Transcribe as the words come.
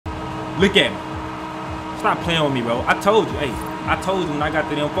Look at me. Stop playing with me, bro. I told you, hey. I told you when I got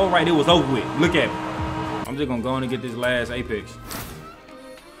the info right, it was over with. Look at me. I'm just gonna go in and get this last apex.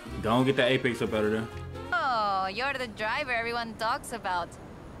 Go and get the apex up out of there. Oh, you're the driver everyone talks about.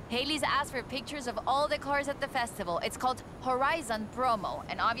 Haley's asked for pictures of all the cars at the festival. It's called Horizon promo.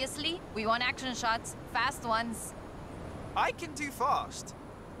 And obviously, we want action shots, fast ones. I can do fast.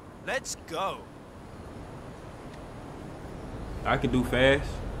 Let's go. I can do fast.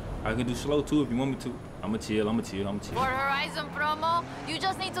 I can do slow too if you want me to. I'ma chill, I'ma chill, I'ma chill. For Horizon promo, you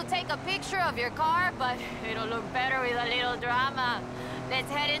just need to take a picture of your car, but it'll look better with a little drama. Let's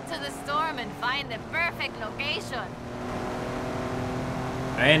head into the storm and find the perfect location.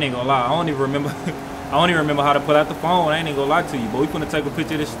 I ain't gonna lie, I don't even remember I don't even remember how to pull out the phone. I ain't gonna lie to you, but we finna take a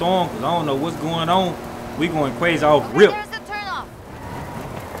picture of this storm because I don't know what's going on. We going crazy off Okay, rip. there's the turnoff.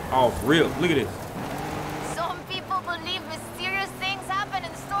 Off rip. Look at this. Some people believe mysterious things happen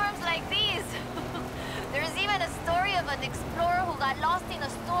in storms like these. There's even a story of an explorer who got lost in a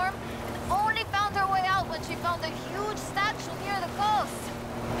storm and only found her way out when she found a huge statue near the coast.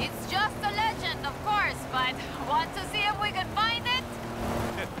 It's just a legend, of course, but want to see if we can find it?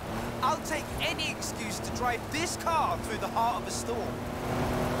 I'll take any excuse to drive this car through the heart of a storm.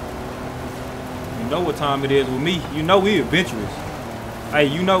 You know what time it is with me. You know we adventurous. Hey,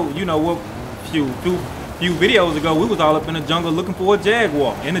 you know what? Few videos ago, we was all up in the jungle looking for a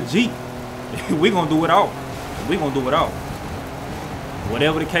Jaguar in a Jeep. We gonna do it all. We gonna do it all.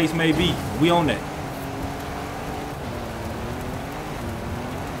 Whatever the case may be, we on that.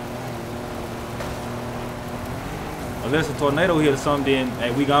 Unless a tornado hit or something, then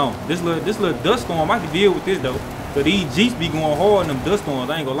hey, we gone. This little dust storm, I can deal with this though. Cause these Jeeps be going hard in them dust storms.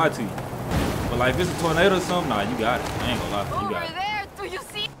 I ain't gonna lie to you. But like if it's a tornado or something, nah, you got it. I ain't gonna lie. You got it. Over there, do you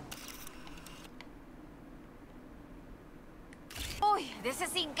see? Oh, this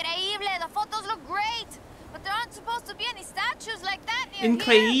is increíble. The photos look great, but there aren't supposed to be any statues like that near here.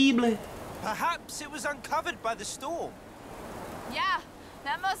 Increíble. Perhaps it was uncovered by the storm. Yeah,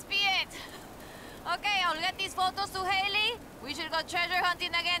 that must be it. Okay, I'll get these photos to Haley. We should go treasure hunting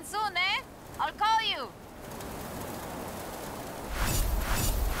again soon, eh? I'll call you.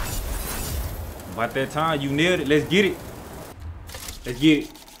 About that time, you nailed it. Let's get it. Let's get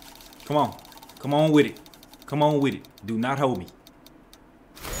it. Come on. Come on with it. Come on with it. Do not hold me.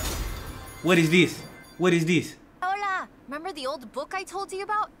 What is this? What is this? Hola, remember the old book I told you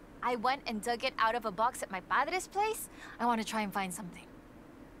about? I went and dug it out of a box at my padre's place. I want to try and find something.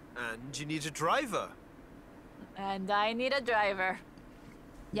 And you need a driver. And I need a driver.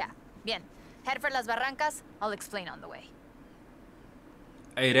 Yeah, bien. Head for Las Barrancas. I'll explain on the way.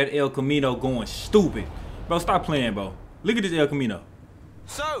 Hey, that El Camino going stupid. Bro, stop playing, bro. Look at this El Camino.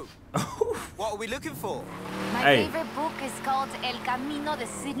 So, what are we looking for? My Hey. favorite book is called El Camino de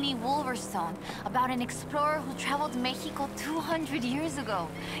Sidney Wolverstone, about an explorer who traveled Mexico 200 years ago.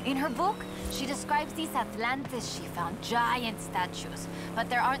 In her book, she describes these Atlantis she found, giant statues. But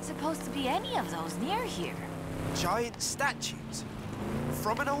there aren't supposed to be any of those near here. Giant statues?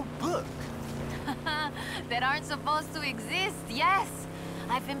 From an old book? That aren't supposed to exist, yes.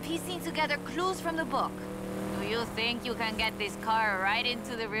 I've been piecing together clues from the book. Do you think you can get this car right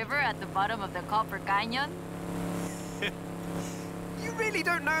into the river at the bottom of the Copper Canyon? You really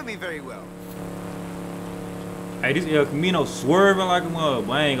don't know me very well. Hey, this El Camino swerving like a mug.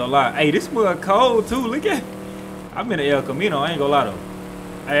 I ain't gonna lie. Hey, this mug cold too. Look at. I've been to El Camino. I ain't gonna lie though.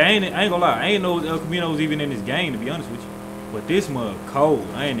 Hey, I ain't gonna lie. I ain't know El Camino was even in this game, to be honest with you. But this mug cold.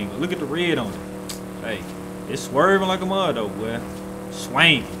 I ain't even. Look at the red on it. Hey, it's swerving like a mud though, boy.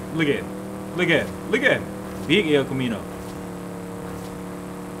 Swing. Look at it. Look at it. Look at it. Big El Camino.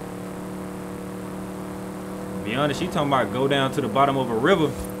 To be honest, she talking about go down to the bottom of a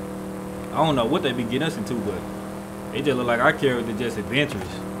river. I don't know what they be getting us into, but they just look like our character just adventurous.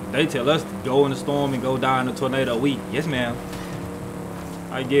 They tell us to go in the storm and go die in a tornado week. Yes, ma'am.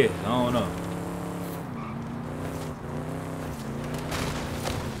 I guess. I don't know.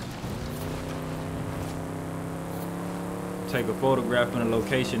 Take a photograph in a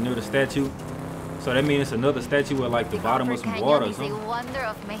location near the statue. So that means it's another statue at like the bottom of some water or something. Is a wonder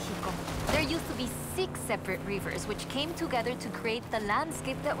of Mexico. There used to be 6 separate rivers which came together to create the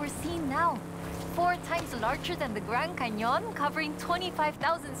landscape that we're seeing now. 4 times larger than the Grand Canyon, covering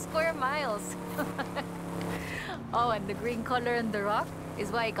 25,000 square miles. Oh, and the green color in the rock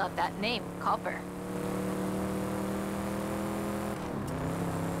is why it got that name, copper.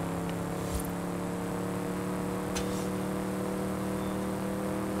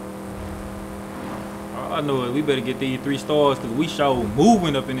 I know it. We better get these 3 stars because we show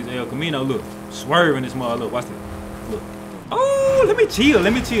moving up in this El Camino. Look, swerving this mother. Look, watch it. Look. Oh, Oh, let me chill.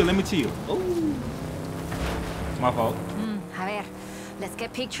 Oh, it's my fault. A ver, let's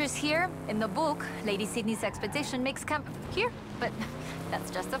get pictures here. In the book, Lady Sydney's expedition makes camp here, but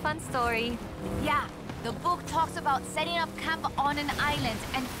that's just a fun story. Yeah, the book talks about setting up camp on an island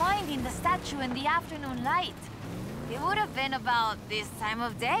and finding the statue in the afternoon light. It would have been about this time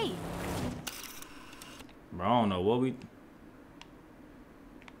of day. Bro, I don't know what we...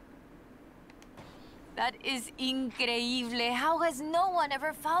 That is increíble. How has no one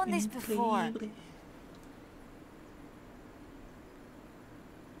ever found this before?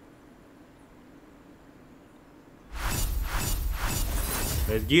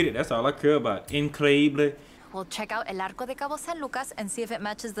 Let's get it. That's all I care about. Increíble. We'll check out El Arco de Cabo San Lucas and see if it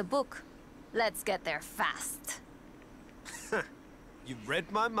matches the book. Let's get there fast. You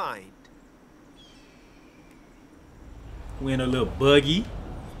read my mind. We in a little buggy.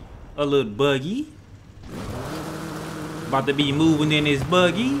 About to be moving in this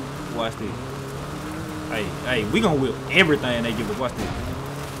buggy. Watch this. Hey, we gonna whip everything they give us. Watch this.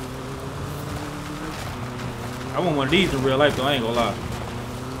 I want one of these in real life though, I ain't gonna lie.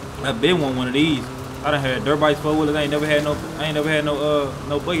 I been want one of these. I done had dirt bikes, 4-wheelers. I ain't never had no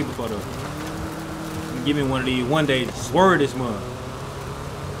buggy before though. Give me one of these one day to swerve this month.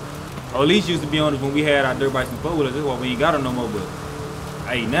 Or at least used to be on us when we had our dirt bikes and 4-wheelers. That's why we ain't got them no more. But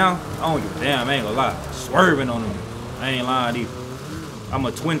hey, now I don't give a damn. I ain't gonna lie. Swerving on them. I ain't lying either. I'm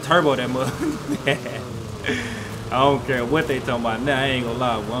a twin turbo that mother. I don't care what they talking about now. I ain't gonna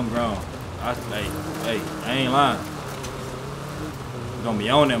lie. Well, I'm grown. Hey, I ain't lying. We're gonna be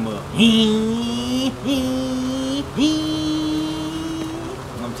on that mother.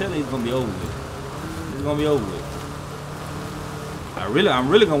 I'm telling you, it's gonna be over with. It's gonna be over with. I'm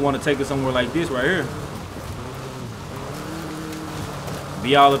really gonna want to take it somewhere like this right here.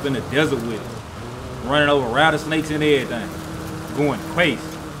 Be all up in the desert with it, running over rattlesnakes and everything, going crazy.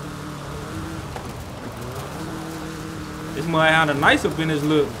 This mud kinda nice up in this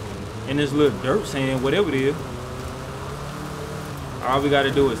little dirt sand, whatever it is. All we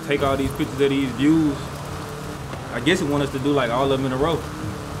gotta do is take all these pictures of these views. I guess it want us to do like all of them in a row,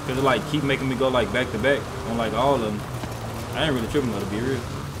 cause it like keep making me go like back to back on like all of them. I ain't really tripping though, to be real.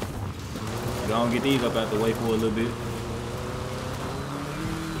 Gonna get these up out the way for a little bit.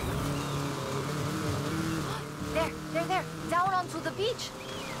 There, down onto the beach.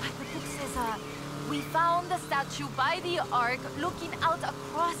 The book says, we found the statue by the ark, looking out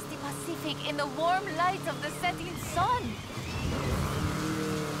across the Pacific in the warm light of the setting sun.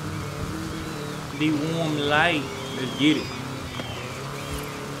 The warm light. Let's get it.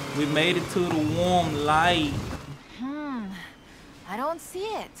 We made it to the warm light. I don't see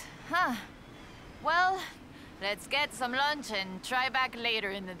it. Huh. Well, let's get some lunch and try back later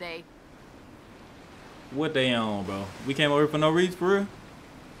in the day. What they on, bro? We came over for no reason, for real?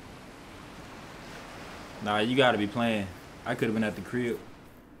 Nah, you gotta be playing. I could have been at the crib.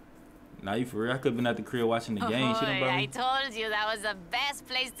 Nah, you for real? I could have been at the crib watching the game. Shit about me. I told you that was the best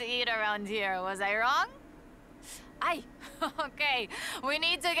place to eat around here. Was I wrong? Aye. Okay, we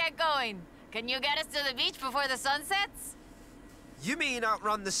need to get going. Can you get us to the beach before the sun sets? You mean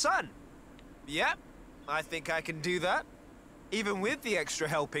outrun the sun? Yep, I think I can do that. Even with the extra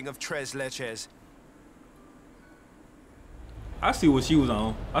helping of tres leches. I see what she was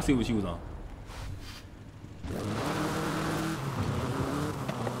on.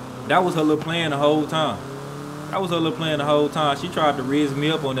 That was her little plan the whole time. She tried to raise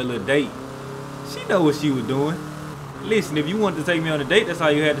me up on that little date. She know what she was doing. Listen, if you wanted to take me on a date, that's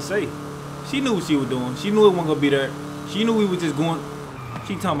all you had to say. She knew what she was doing. She knew it wasn't gonna be there. She knew we were just going.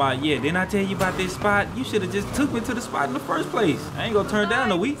 She talking about, yeah, didn't I tell you about this spot? You should have just took me to the spot in the first place. I ain't gonna turn down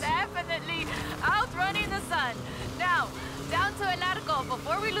no weeks. Definitely outrunning the sun. Now, down to El Arco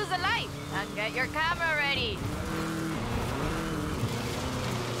before we lose a light. And get your camera ready.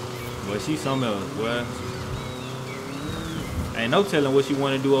 Boy, she's something else, boy. Ain't no telling what she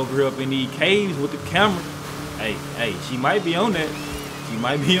want to do over here up in these caves with the camera. Hey, she might be on that. Hey,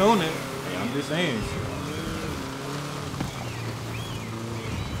 I'm just saying.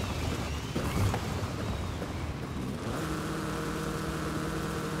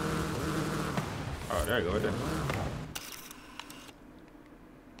 Oh, there you go, right there.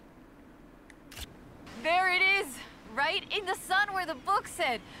 There it is, right in the sun where the book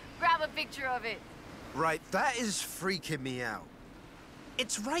said. Grab a picture of it. Right, that is freaking me out.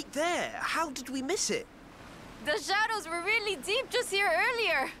 It's right there. How did we miss it? The shadows were really deep just here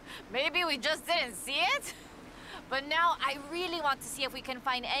earlier. Maybe we just didn't see it. But now I really want to see if we can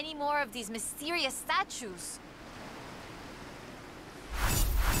find any more of these mysterious statues.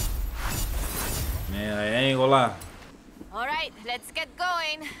 Man, I ain't gonna lie. All right, let's get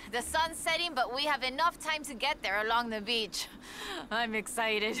going. The sun's setting, but we have enough time to get there along the beach. I'm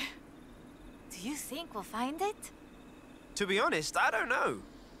excited. Do you think we'll find it? To be honest, I don't know.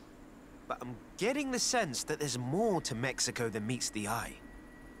 But I'm getting the sense that there's more to Mexico than meets the eye.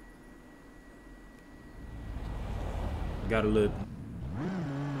 Got a little.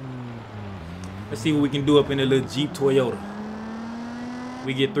 Let's see what we can do up in the little Jeep Toyota.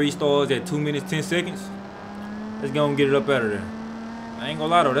 We get 3 stars at 2 minutes 10 seconds. Let's go and get it up out of there. I ain't gonna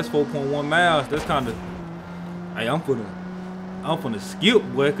lie though, that's 4.1 miles. That's kind of. Hey, I'm finna skip,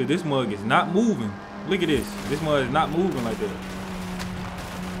 boy, cause this mug is not moving. Look at this. This mug is not moving like that.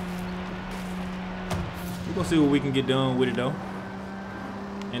 We're gonna see what we can get done with it though.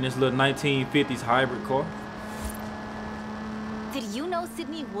 In this little 1950s hybrid car. Did you know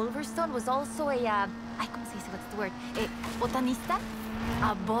Sydney Wolverstone was also a, ay, ¿cómo se dice? What's the word? A botanista?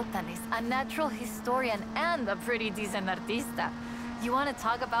 A botanist, a natural historian, and a pretty decent artista. You want to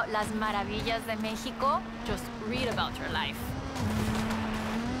talk about las maravillas de Mexico? Just read about her life.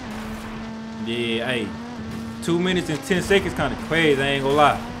 Yeah, hey, 2 minutes and 10 seconds kind of crazy, I ain't gonna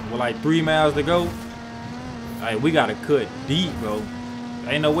lie. With like 3 miles to go, hey, we gotta cut deep, bro.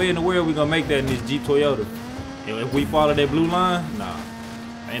 Ain't no way in the world we gonna make that in this Jeep Toyota. If we follow that blue line, nah,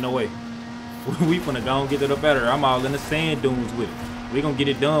 ain't no way. We finna go and get it up out of her. I'm all in the sand dunes with it. We gonna get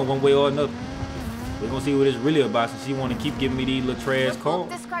it done one way or another. We gonna see what it's really about since she wanna keep giving me these little trash calls.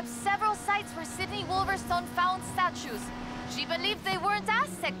 The book describes several sites where Sydney Wolverstone found statues. She believed they weren't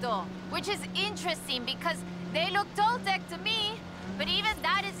Aztec though, which is interesting because they look Toltec to me. But even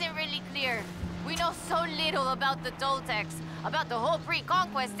that isn't really clear. We know so little about the Toltecs, about the whole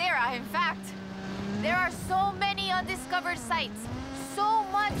pre-conquest era, in fact. There are so many undiscovered sites, so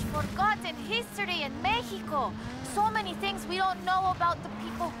much forgotten history in Mexico, so many things we don't know about the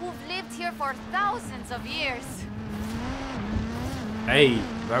people who've lived here for thousands of years. Hey,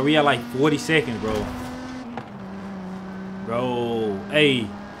 bro, we at like 40 seconds, bro. Bro, hey,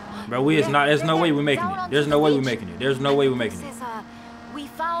 bro, there's no way we're making it. There's no way we're making it. There's no way we're making it. We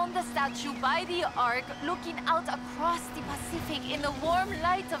found the statue by the ark, looking out across the Pacific in the warm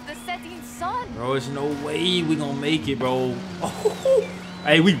light of the setting sun. Bro, there's no way we gonna make it, bro. Oh,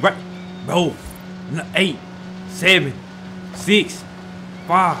 hey, we right, bro. 8, 7, 6,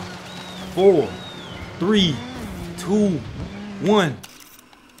 5, 4, 3, 2, 1.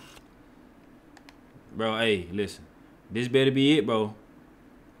 Bro, hey, listen. This better be it, bro.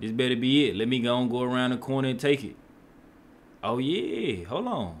 This better be it. Let me go around the corner and take it. Oh, yeah. Hold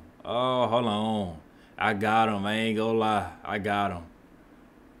on. Oh, hold on. I got him. I ain't gonna lie. I got him.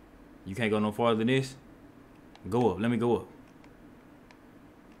 You can't go no farther than this? Go up. Let me go up.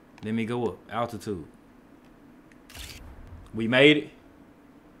 Let me go up. Altitude. We made it.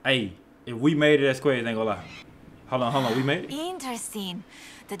 Hey, if we made it, that's crazy. I ain't gonna lie. Hold on. We made it? Interesting.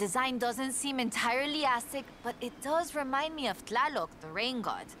 The design doesn't seem entirely Aztec, but it does remind me of Tlaloc, the rain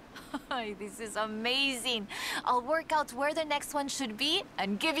god. This is amazing. I'll work out where the next one should be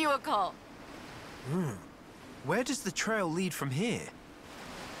and give you a call. Where does the trail lead from here?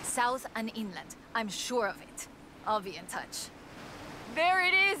 South and inland. I'm sure of it. I'll be in touch. There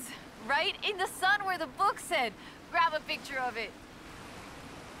it is! Right in the sun where the book said. Grab a picture of it.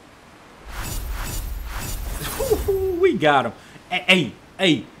 We got him.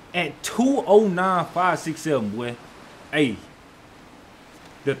 Hey, at 209.567, boy. Hey,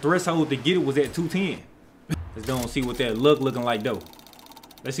 the threshold to get it was at 210. Let's go and see what that luck looking like, though.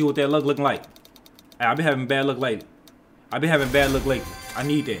 Let's see what that luck looking like. Hey, I've been having bad luck lately. I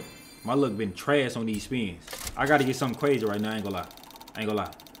need that. My luck been trash on these spins. I gotta get something crazy right now. I ain't gonna lie.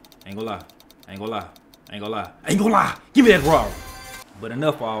 Give me that raw. But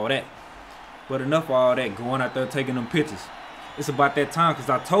enough of all that. Going out there taking them pictures. It's about that time, because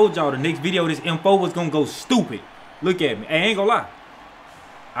I told y'all the next video, this info was gonna go stupid. Look at me. Hey, I ain't gonna lie.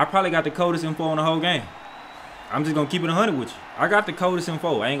 I probably got the coldest info on the whole game. I'm just gonna keep it 100 with you. I got the coldest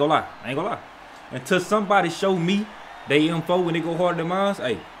info. I ain't gonna lie. Until somebody show me they info when they go harder than mine,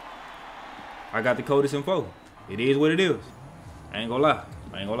 hey, I got the coldest info. It is what it is. I ain't gonna lie.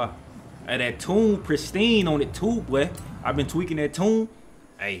 Hey, that tune pristine on it too, boy. I've been tweaking that tune.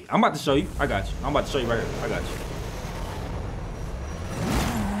 Hey, I'm about to show you. I got you. I'm about to show you right here. I got you.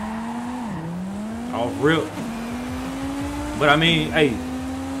 Off rip. But I mean, hey,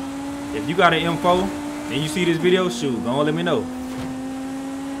 if you got an info and you see this video, shoot, go on, let me know.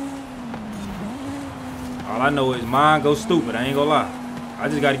 All I know is mine goes stupid. I ain't gonna lie. I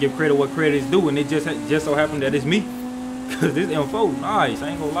just gotta give credit what credit is due, and it just so happened that it's me. Cause this info nice. I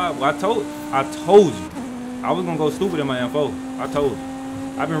ain't gonna lie. Well, I told you. I was gonna go stupid in my info. I told you.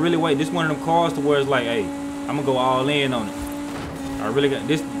 I've been really waiting. This one of them cars to where it's like, hey, I'm gonna go all in on it. I really got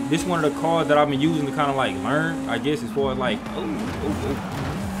this. This one of the cars that I've been using to kind of like learn, I guess, as far as like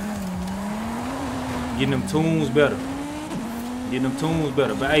getting them tunes better.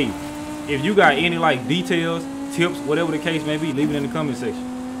 But hey, if you got any like details, tips, whatever the case may be, leave it in the comment section.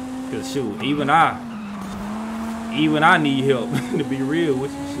 Cause shoot, even I need help to be real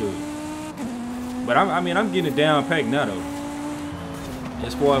with you, shoot. But I'm getting it down packed now though.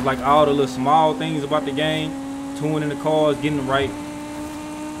 As far as like all the little small things about the game, tuning the cars, getting them right,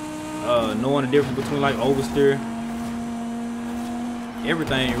 knowing the difference between like oversteer,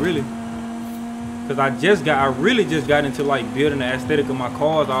 everything really. Cause I really just got into like building the aesthetic of my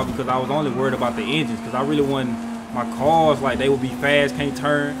cars off because I was only worried about the engines. Cause I really wanted my cars like they would be fast, can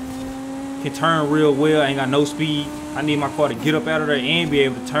turn real well, ain't got no speed. I need my car to get up out of there and be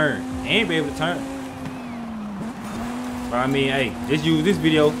able to turn. But I mean, hey, just use this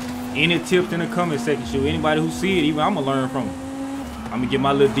video. Any tips in the comment section, shoot. Anybody who see it, even I'm gonna learn from it. I'm gonna get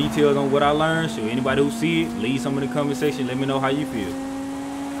my little details on what I learned. Shoot, anybody who see it, leave some in the comment section. Let me know how you feel.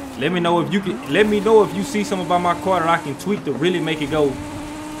 Let me know if you see something about my car that I can tweak to really make it go,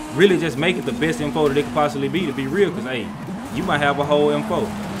 really just make it the best info that it could possibly be, to be real. Cause hey, you might have a whole info.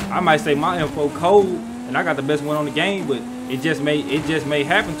 I might say my info cold and I got the best one on the game, but it just may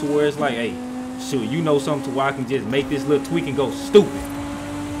happen to where it's like, hey, shoot, you know something to where I can just make this little tweak and go stupid.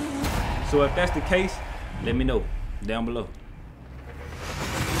 So if that's the case, let me know down below.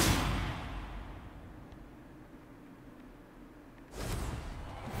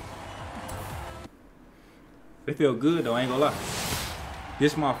 It felt good though, I ain't gonna lie.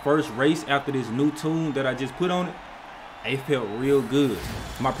 This is my first race after this new tune that I just put on it. It felt real good.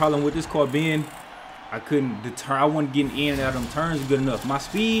 My problem with this car being, I wasn't getting in and out of them turns good enough. My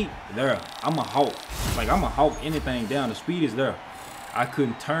speed, there. I'm a hawk. Like, I'm a hawk anything down. The speed is there. I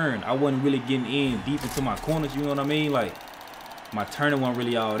couldn't turn. I wasn't really getting in deep into my corners, you know what I mean? Like, my turning wasn't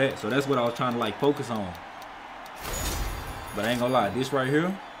really all that. So that's what I was trying to like focus on. But I ain't gonna lie, this right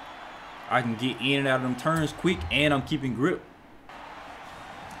here, I can get in and out of them turns quick and I'm keeping grip.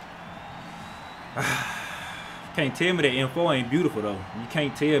 Can't tell me that info ain't beautiful though. You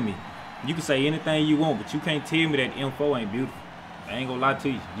can't tell me. You can say anything you want, but you can't tell me that info ain't beautiful. I ain't gonna lie to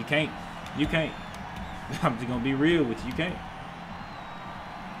you. You can't. I'm just gonna be real with you. You can't.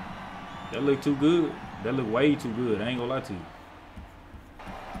 That look too good. That look way too good. I ain't gonna lie to you.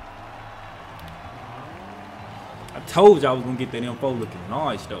 I told you I was gonna get that info looking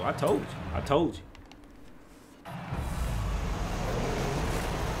nice though. I told you.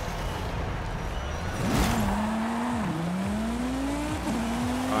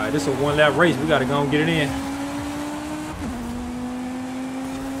 Alright, this is a 1 lap race. We gotta go and get it in.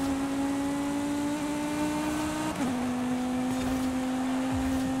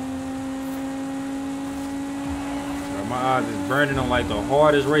 My eyes is burning on like the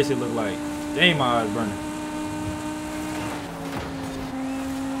hardest race it look like. Dang, my eyes burning.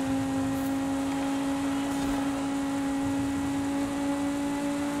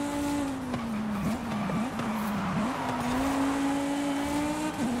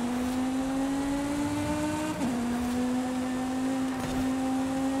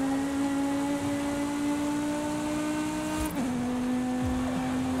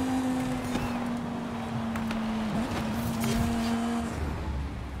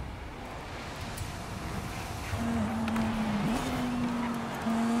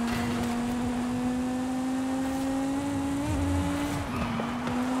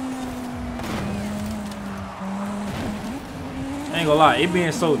 I ain't gonna lie, it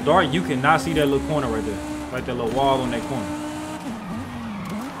being so dark, you cannot see that little corner right there. Like that little wall on that corner.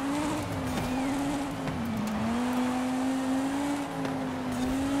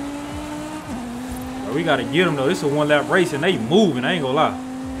 Bro, we gotta get them though. This is a 1 lap race and they moving, I ain't gonna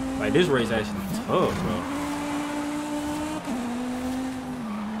lie. Like this race actually tough, bro.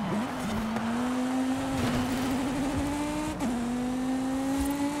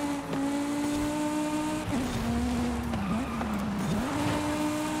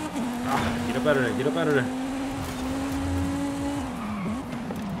 Get up out of there, get up out of there.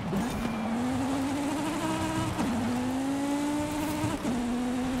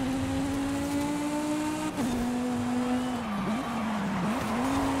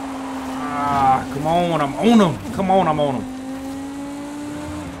 Ah, come on, I'm on him. Come on, I'm on him.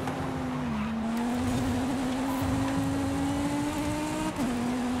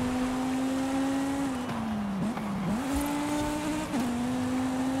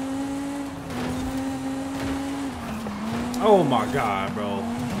 Oh my God, bro.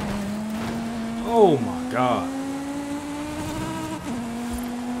 Oh my God.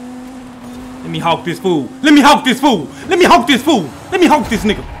 Let me hawk this fool. Let me hawk this fool. Let me hawk this fool. Let me hawk this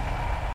nigga.